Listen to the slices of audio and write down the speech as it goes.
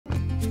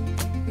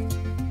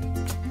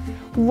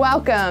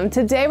Welcome.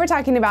 Today we're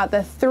talking about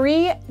the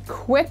 3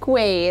 quick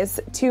ways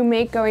to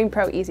make going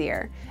pro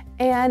easier.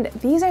 And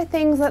these are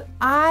things that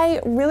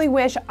I really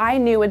wish I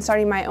knew when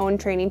starting my own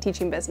training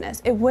teaching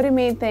business. It would have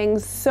made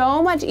things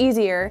so much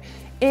easier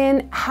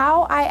in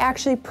how I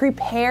actually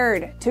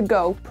prepared to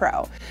go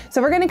pro. So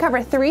we're going to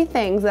cover 3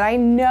 things that I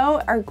know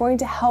are going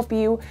to help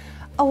you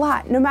a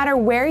lot, no matter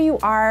where you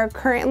are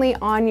currently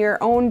on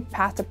your own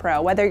path to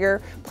pro, whether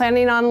you're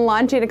planning on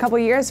launching a couple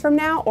years from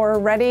now or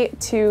ready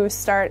to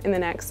start in the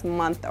next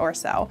month or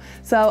so.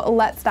 So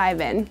let's dive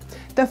in.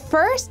 The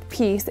first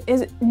piece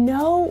is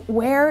know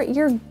where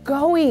you're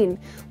going.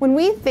 When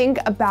we think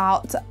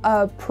about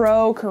a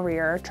pro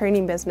career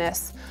training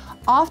business,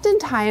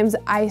 oftentimes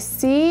I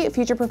see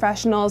future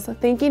professionals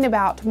thinking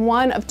about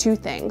one of 2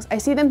 things. I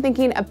see them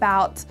thinking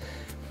about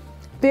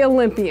the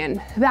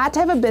Olympian, that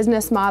type of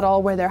business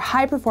model where they're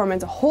high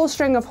performance, a whole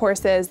string of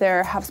horses, they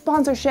have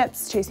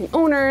sponsorships, chasing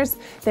owners,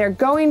 they're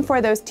going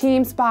for those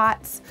team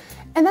spots.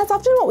 And that's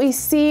often what we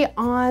see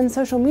on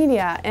social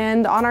media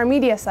and on our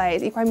media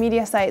sites, equine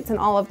media sites and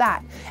all of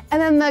that.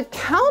 And then the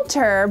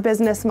counter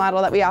business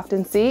model that we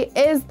often see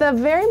is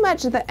very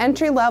much the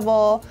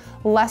entry-level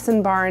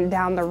lesson barn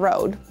down the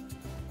road.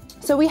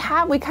 So we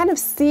kind of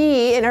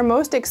see and are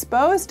most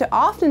exposed to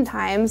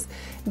oftentimes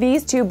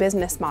these 2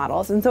 business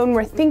models. And so when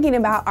we're thinking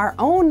about our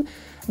own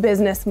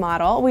business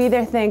model, we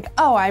either think,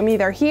 oh, I'm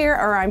either here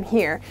or I'm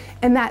here.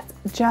 And that's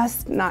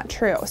just not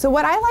true. So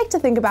what I like to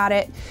think about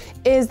it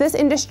is this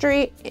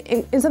industry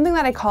is something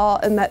that I call,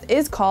 and that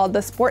is called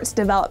the sports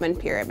development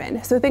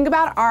pyramid. So think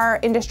about our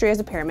industry as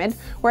a pyramid,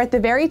 where at the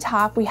very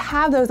top we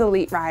have those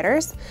elite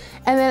riders,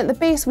 and then at the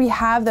base we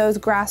have those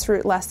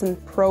grassroots lesson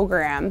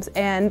programs,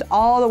 and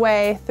all the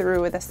way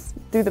through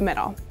the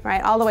middle,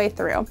 right? All the way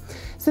through.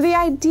 So the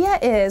idea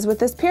is with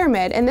this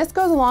pyramid, and this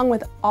goes along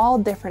with all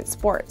different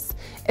sports,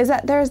 is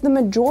that there's the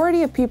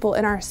majority of people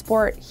in our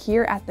sport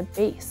here at the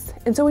base.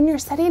 And so when you're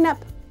setting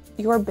up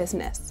your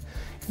business,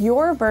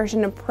 your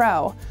version of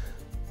pro,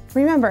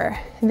 remember,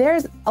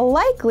 there's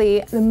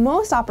likely the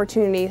most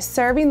opportunities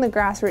serving the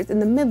grassroots in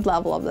the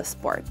mid-level of the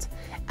sport.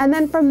 And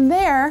then from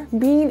there,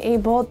 being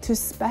able to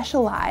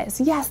specialize.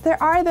 Yes,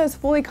 there are those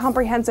fully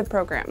comprehensive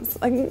programs,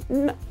 like,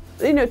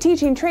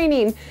 teaching,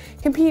 training,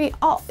 competing,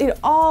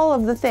 all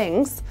of the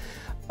things.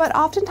 But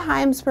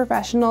oftentimes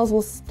professionals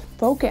will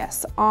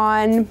focus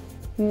on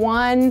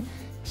one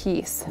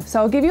piece. So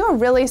I'll give you a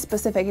really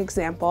specific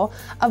example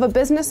of a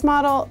business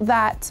model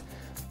that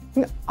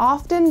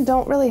often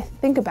don't really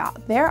think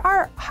about. There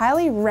are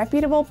highly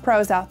reputable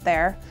pros out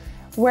there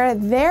where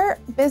their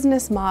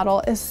business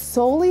model is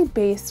solely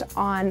based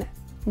on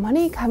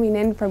money coming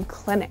in from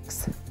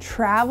clinics,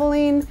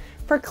 traveling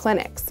for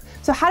clinics.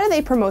 So how do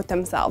they promote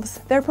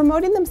themselves? They're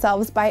promoting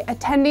themselves by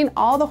attending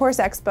all the horse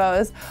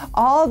expos,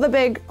 all the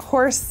big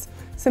horse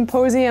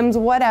symposiums,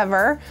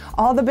 whatever,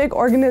 all the big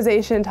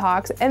organization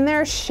talks, and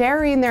they're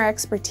sharing their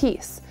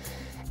expertise.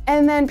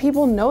 And then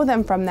people know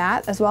them from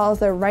that, as well as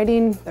they're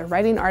writing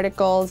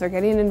articles, they're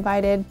getting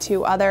invited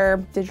to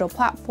other digital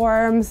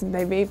platforms,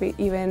 they maybe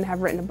even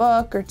have written a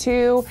book or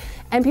 2,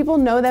 and people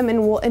know them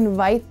and will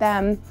invite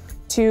them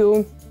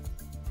to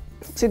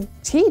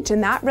teach,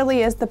 and that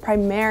really is the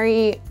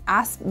primary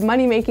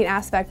money-making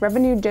aspect,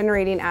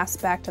 revenue-generating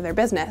aspect of their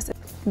business.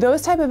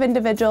 Those type of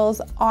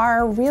individuals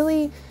are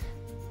really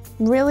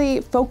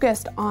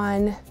focused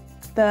on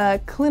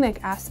the clinic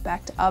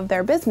aspect of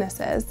their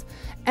businesses.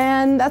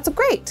 And that's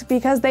great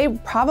because they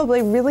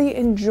probably really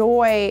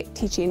enjoy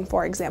teaching,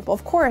 for example.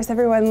 Of course,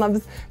 everyone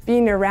loves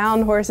being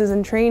around horses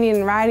and training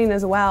and riding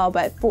as well,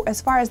 but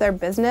as far as their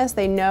business,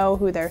 they know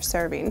who they're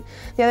serving.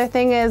 The other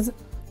thing is,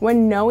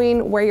 when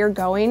knowing where you're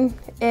going,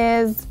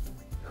 is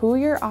who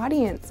your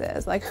audience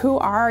is. Like, who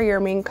are your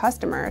main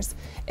customers?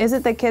 Is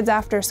it the kids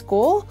after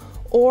school?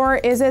 Or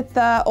is it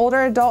the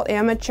older adult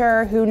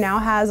amateur who now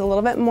has a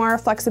little bit more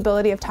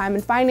flexibility of time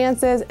and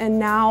finances and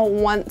now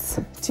wants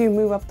to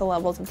move up the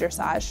levels of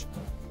dressage,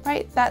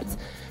 right? That's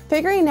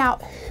figuring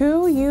out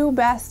who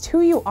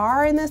you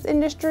are in this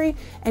industry,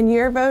 and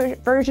your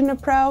version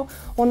of pro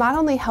will not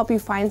only help you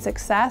find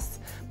success,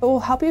 but will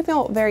help you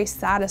feel very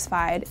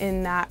satisfied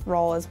in that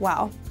role as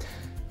well.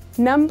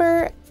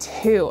 Number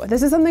 2,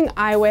 this is something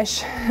I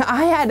wish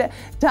I had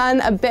done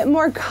a bit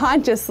more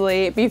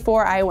consciously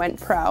before I went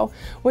pro,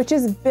 which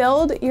is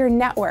build your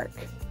network.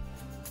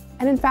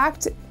 And in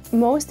fact,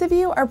 most of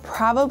you are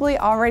probably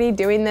already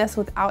doing this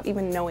without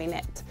even knowing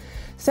it.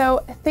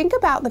 So think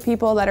about the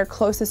people that are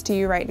closest to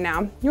you right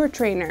now. Your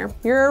trainer,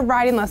 your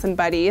riding lesson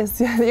buddies,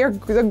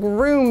 the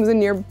grooms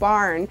in your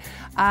barn,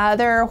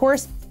 there are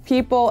horse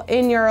people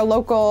in your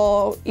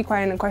local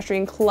equine and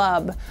equestrian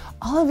club.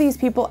 All of these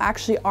people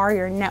actually are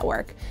your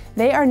network.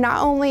 They are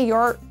not only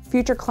your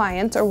future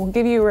clients, or will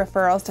give you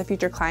referrals to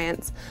future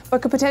clients,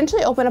 but could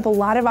potentially open up a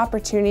lot of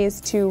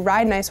opportunities to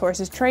ride nice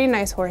horses, train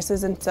nice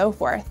horses, and so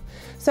forth.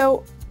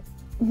 So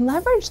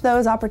leverage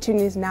those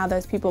opportunities now,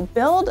 those people.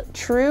 Build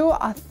true,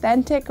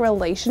 authentic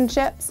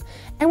relationships.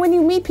 And when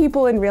you meet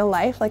people in real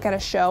life, like at a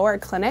show or a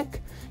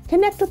clinic,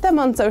 connect with them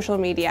on social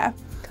media.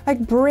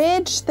 like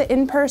bridge the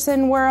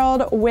in-person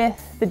world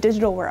with the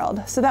digital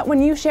world so that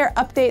when you share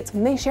updates,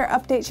 when they share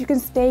updates, you can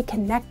stay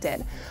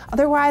connected.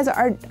 Otherwise,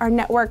 our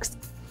networks,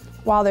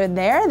 while they're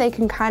there, they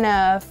can kind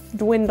of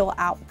dwindle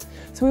out.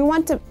 So we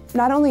want to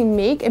not only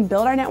make and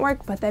build our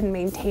network, but then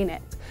maintain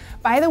it.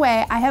 By the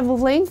way, I have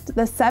linked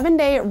the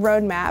 7-day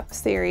roadmap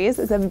series.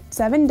 It's a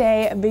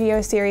 7-day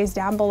video series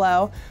down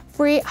below.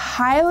 Free,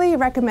 highly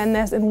recommend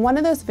this. In one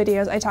of those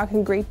videos, I talk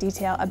in great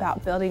detail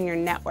about building your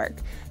network.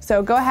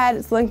 So go ahead,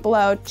 it's linked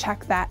below,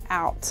 check that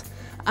out.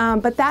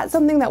 But that's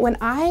something that when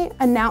I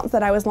announced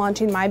that I was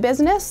launching my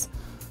business,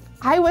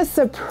 I was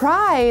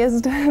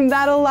surprised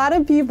that a lot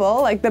of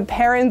people, like the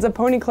parents of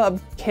Pony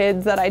Club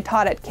kids that I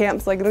taught at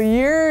camps like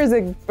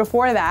years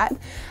before that,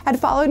 had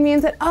followed me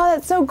and said, "Oh,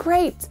 that's so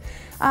great.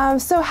 I'm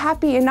so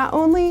happy." And not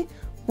only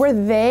were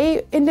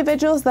they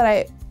individuals that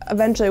I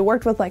eventually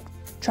worked with, like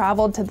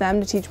traveled to them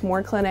to teach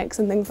more clinics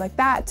and things like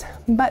that,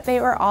 but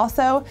they were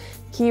also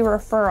key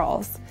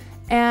referrals.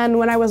 And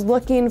when I was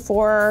looking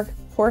for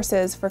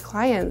horses for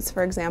clients,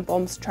 for example,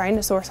 I'm trying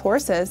to source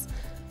horses,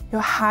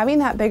 having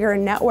that bigger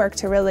network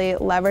to really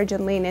leverage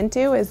and lean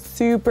into is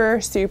super,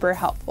 super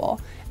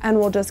helpful and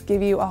will just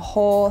give you a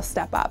whole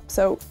step up.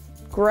 So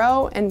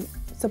grow and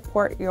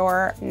support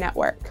your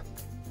network.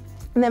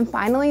 And then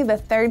finally, the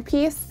third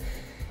piece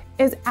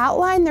is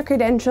outline the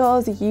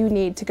credentials you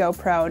need to go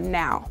pro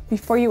now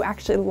before you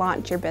actually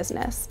launch your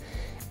business.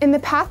 In the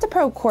Path to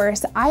Pro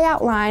course, I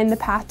outline the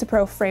Path to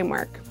Pro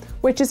framework,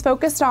 which is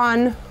focused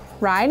on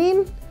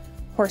riding,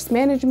 horse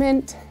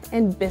management,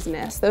 and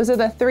business. Those are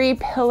the 3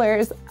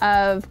 pillars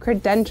of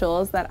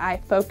credentials that I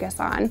focus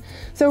on.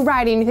 So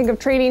riding, you think of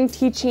training,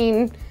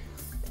 teaching,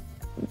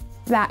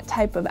 that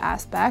type of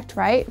aspect,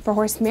 right? For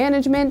horse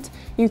management,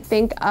 you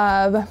think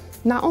of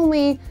not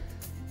only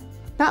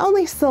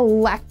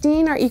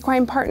selecting our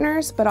equine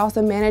partners, but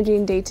also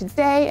managing day to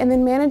day and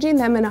then managing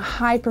them in a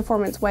high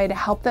performance way to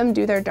help them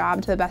do their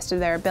job to the best of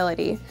their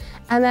ability.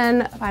 And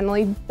then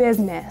finally,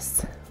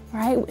 business.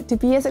 Right? To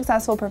be a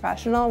successful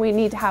professional, we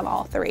need to have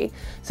all 3.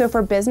 So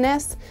for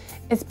business,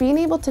 it's being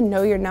able to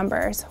know your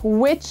numbers.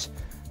 Which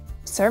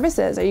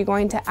services are you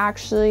going to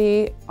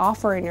actually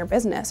offer in your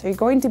business? Are you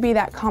going to be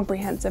that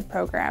comprehensive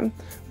program?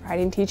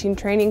 Riding, teaching,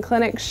 training,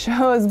 clinics,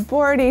 shows,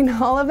 boarding,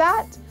 all of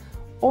that?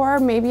 Or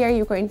maybe are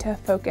you going to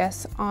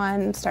focus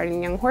on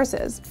starting young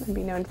horses and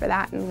be known for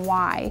that and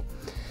why?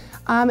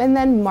 And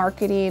then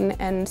marketing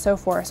and so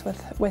forth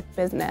with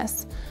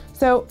business.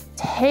 So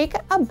take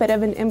a bit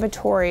of an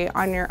inventory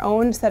on your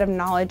own set of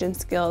knowledge and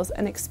skills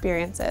and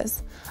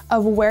experiences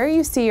of where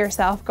you see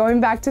yourself,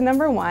 going back to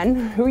number 1,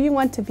 who you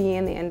want to be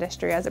in the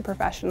industry as a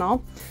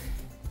professional.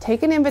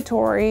 Take an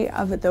inventory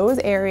of those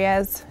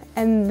areas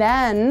and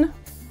then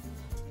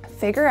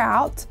figure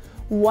out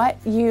what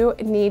you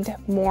need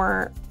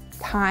more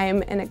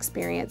time and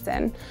experience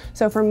in.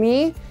 So for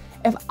me,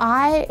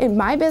 in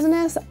my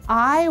business,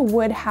 I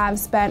would have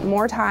spent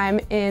more time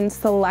in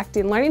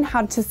learning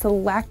how to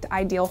select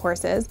ideal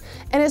horses.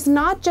 And it's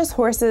not just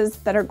horses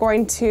that are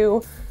going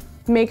to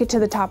make it to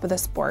the top of the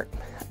sport.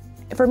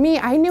 For me,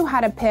 I knew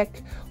how to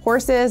pick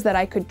horses that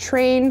I could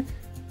train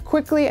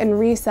quickly and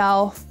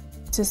resell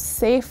to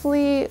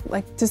safely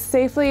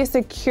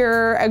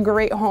secure a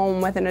great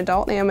home with an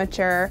adult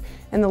amateur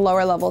in the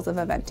lower levels of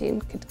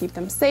eventing. Could keep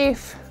them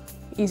safe,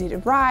 easy to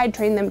ride,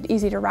 train them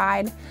easy to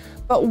ride.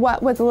 But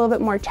what was a little bit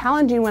more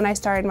challenging when I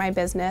started my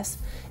business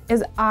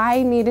is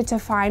I needed to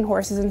find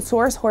horses and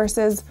source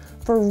horses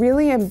for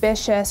really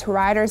ambitious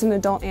riders and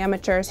adult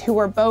amateurs who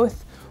were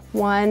both,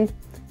 one,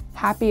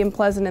 happy and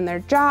pleasant in their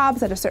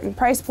jobs at a certain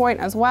price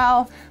point as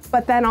well,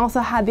 but then also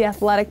had the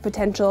athletic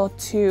potential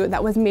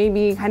that was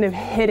maybe kind of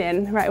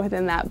hidden right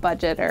within that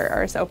budget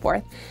or so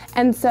forth.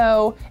 And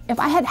so if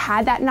I had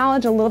had that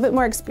knowledge, a little bit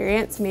more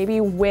experience, maybe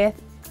with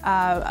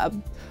a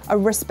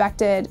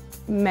respected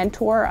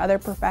mentor or other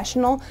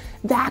professional,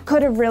 that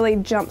could have really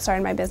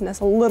jump-started my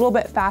business a little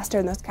bit faster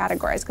in those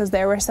categories, because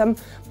there were some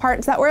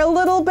parts that were a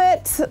little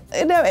bit,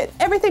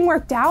 everything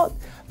worked out,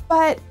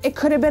 but it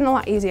could have been a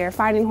lot easier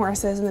finding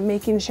horses and then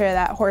making sure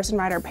that horse and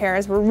rider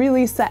pairs were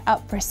really set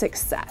up for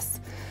success.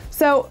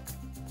 So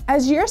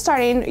as you're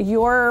starting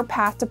your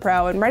path to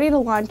pro and ready to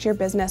launch your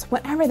business,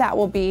 whatever that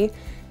will be,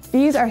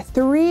 these are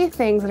 3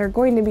 things that are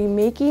going to be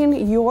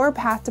making your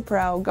path to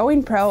pro,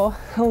 going pro,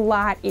 a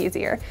lot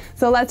easier.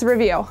 So let's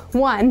review.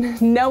 1,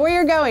 know where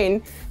you're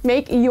going.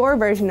 Make your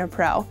version of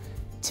pro.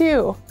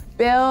 2,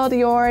 build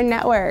your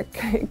network.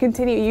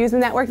 Continue, use the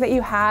network that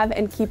you have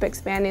and keep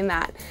expanding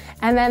that.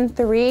 And then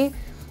 3,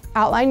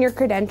 outline your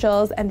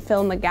credentials and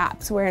fill in the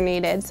gaps where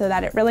needed so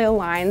that it really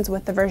aligns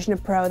with the version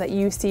of pro that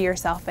you see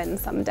yourself in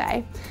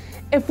someday.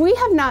 If we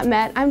have not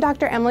met, I'm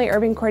Dr. Emily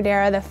Irving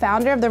Cordera, the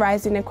founder of the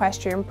Rising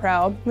Equestrian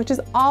Pro, which is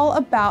all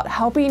about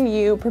helping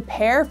you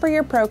prepare for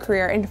your pro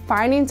career and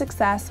finding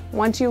success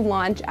once you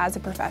launch as a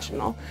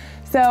professional.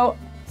 So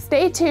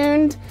stay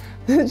tuned,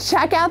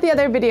 check out the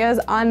other videos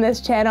on this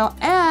channel,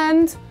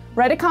 and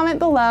write a comment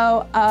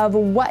below of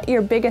what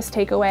your biggest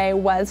takeaway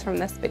was from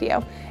this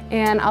video.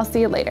 And I'll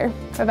see you later.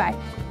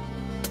 Bye-bye.